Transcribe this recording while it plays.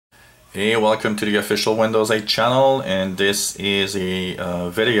Hey, welcome to the official Windows 8 channel, and this is a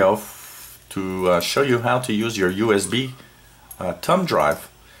video to show you how to use your USB thumb drive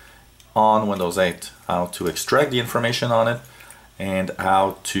on Windows 8, how to extract the information on it, and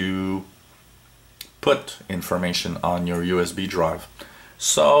how to put information on your USB drive.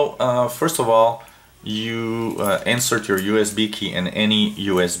 So first of all, you insert your USB key in any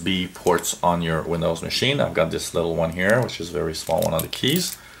USB ports on your Windows machine. I've got this little one here, which is a very small one of the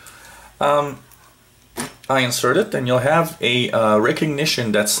keys. I insert it, and you'll have a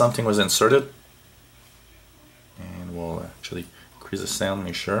recognition that something was inserted, and we'll actually increase the sound,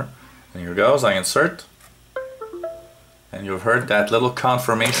 make sure. And here goes, I insert, and you've heard that little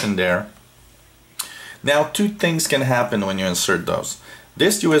confirmation there. Now, two things can happen when you insert those.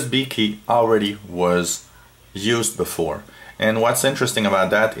 This USB key already was used before, and what's interesting about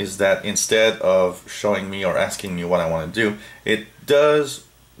that is that instead of showing me or asking me what I want to do, it does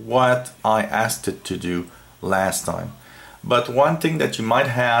what I asked it to do last time. But one thing that you might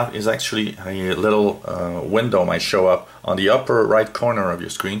have is actually a little window might show up on the upper right corner of your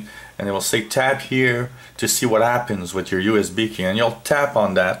screen, and it will say tap here to see what happens with your USB key, and you'll tap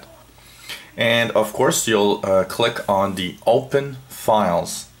on that, and of course you'll click on the open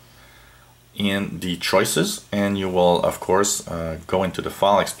files in the choices, and you will of course go into the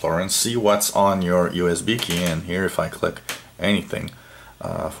file explorer and see what's on your USB key. And here, if I click anything,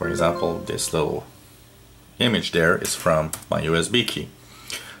 for example, this little image there is from my USB key.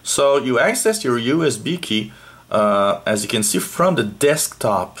 So you access your USB key, as you can see, from the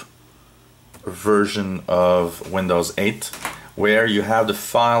desktop version of Windows 8, where you have the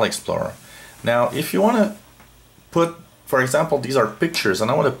file explorer. Now, if you want to put, for example, these are pictures, and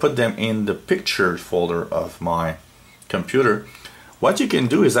I want to put them in the picture folder of my computer, what you can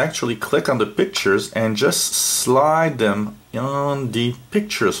do is actually click on the pictures and just slide them on the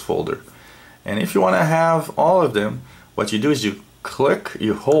pictures folder. And if you want to have all of them, what you do is you click,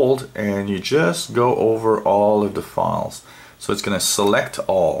 you hold, and you just go over all of the files. So it's going to select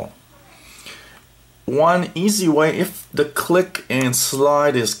all. One easy way, if the click and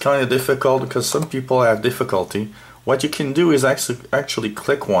slide is kind of difficult because some people have difficulty, what you can do is actually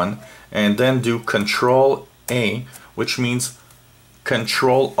click one and then do Control A, which means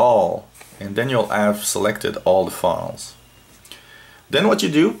Control All, and then you'll have selected all the files. Then what you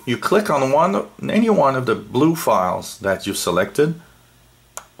do, you click on any one of the blue files that you've selected,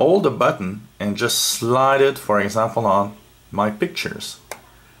 hold the button and just slide it, for example, on my pictures,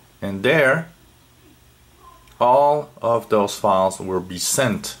 and there all of those files will be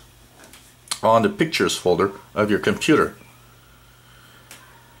sent on the pictures folder of your computer.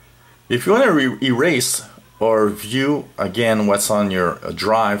 If you want to erase or view again what's on your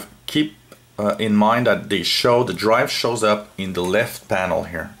drive, keep in mind that the drive shows up in the left panel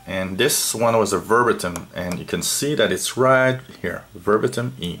here, and this one was a verbatim, and you can see that it's right here,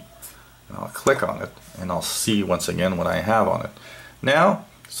 verbatim E. And I'll click on it and I'll see once again what I have on it. Now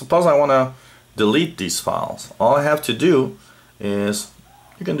suppose I want to delete these files. All I have to do is,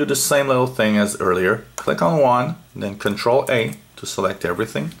 you can do the same little thing as earlier, click on one, then Control A to select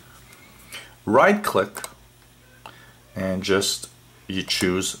everything, right click, and just you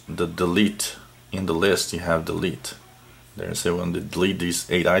choose the delete. In the list you have delete. There's a one to delete these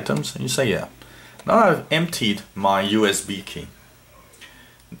 8 items, and you say yeah. Now I've emptied my USB key.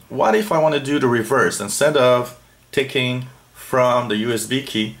 What if I want to do the reverse? Instead of taking from the USB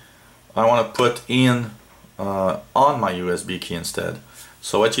key, I want to put in on my USB key instead.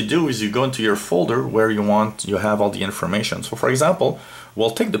 So what you do is you go into your folder where you have all the information. So for example,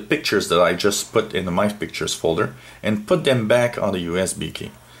 we'll take the pictures that I just put in the My Pictures folder and put them back on the USB key.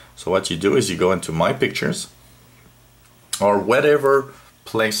 So what you do is you go into My Pictures, or whatever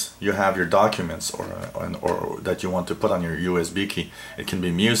place you have your documents or that you want to put on your USB key. It can be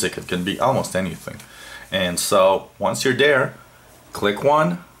music, it can be almost anything. And so once you're there, click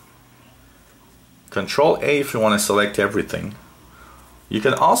one, Control A if you want to select everything. You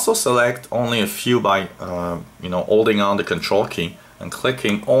can also select only a few by holding on the Control key and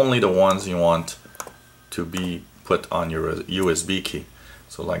clicking only the ones you want to be put on your USB key.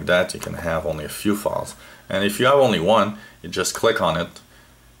 So like that, you can have only a few files. And if you have only one, you just click on it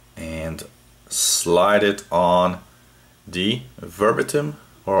and slide it on the verbatim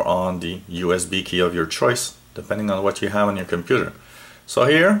or on the USB key of your choice, depending on what you have on your computer. So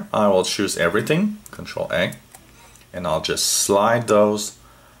here I will choose everything, Control A, and I'll just slide those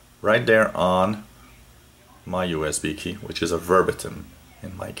right there on my USB key, which is a verbatim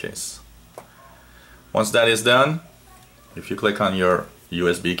in my case. Once that is done, if you click on your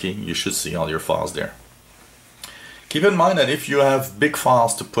USB key, you should see all your files there. Keep in mind that if you have big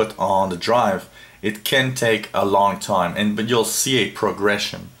files to put on the drive, it can take a long time, but you'll see a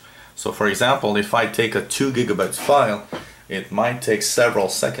progression. So for example, if I take a 2 GB file, it might take several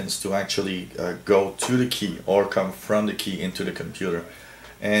seconds to actually go to the key or come from the key into the computer.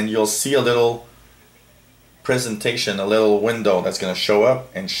 And you'll see a little presentation, a little window that's going to show up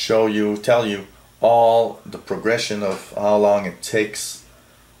and tell you all the progression of how long it takes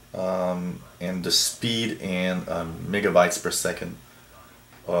and the speed in megabytes per second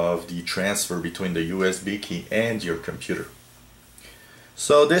of the transfer between the USB key and your computer.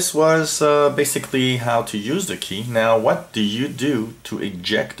 So this was basically how to use the key. Now what do you do to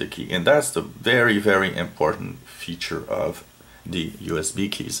eject the key? And that's the very, very important feature of the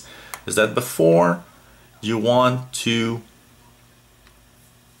USB keys, is that before you want to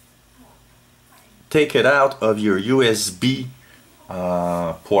take it out of your USB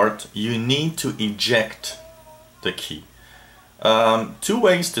port, you need to eject the key. Two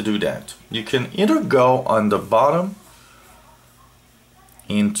ways to do that. You can either go on the bottom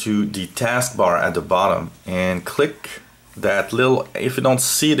into the taskbar at the bottom and click that little, if you don't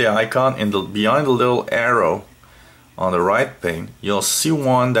see the icon behind the little arrow on the right pane, you'll see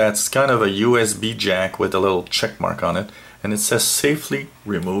one that's kind of a USB jack with a little check mark on it, and it says safely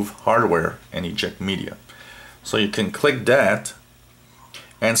remove hardware and eject media. So you can click that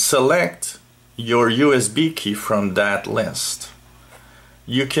and select your USB key from that list.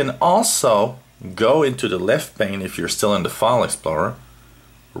 You can also go into the left pane if you're still in the File Explorer,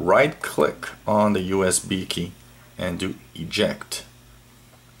 right click on the USB key and do eject.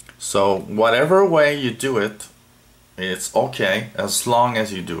 So whatever way you do it, it's okay as long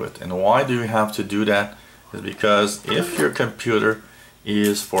as you do it. And why do you have to do that? Is because if your computer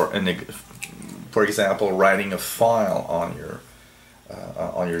is for example writing a file on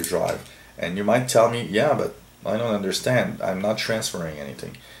your drive, and you might tell me, yeah, but I don't understand, I'm not transferring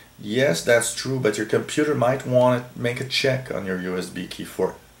anything. Yes, that's true, but your computer might want to make a check on your USB key,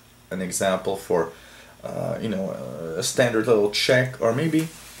 for an example, for a standard little check, or maybe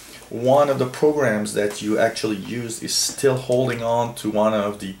one of the programs that you actually use is still holding on to one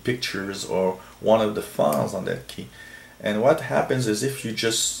of the pictures or one of the files on that key. And what happens is, if you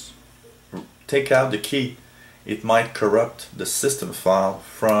just take out the key, it might corrupt the system file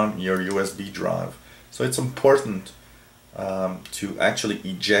from your USB drive. So it's important to actually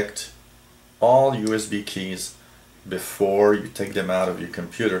eject all USB keys before you take them out of your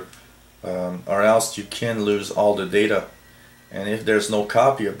computer, or else you can lose all the data. And if there's no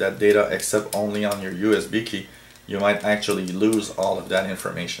copy of that data except only on your USB key, you might actually lose all of that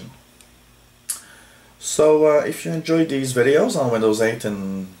information. So if you enjoyed these videos on Windows 8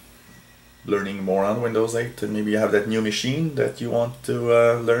 and learning more on Windows 8, and maybe you have that new machine that you want to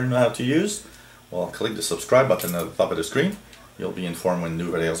learn how to use, well, click the subscribe button at the top of the screen. You'll be informed when new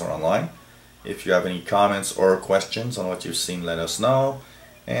videos are online. If you have any comments or questions on what you've seen, let us know.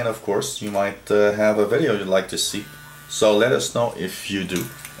 And of course, you might have a video you'd like to see. So let us know if you do,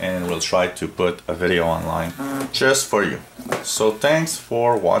 and we'll try to put a video online just for you. So thanks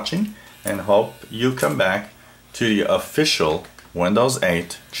for watching, and hope you come back to the official Windows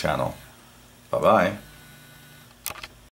 8 channel. Bye bye.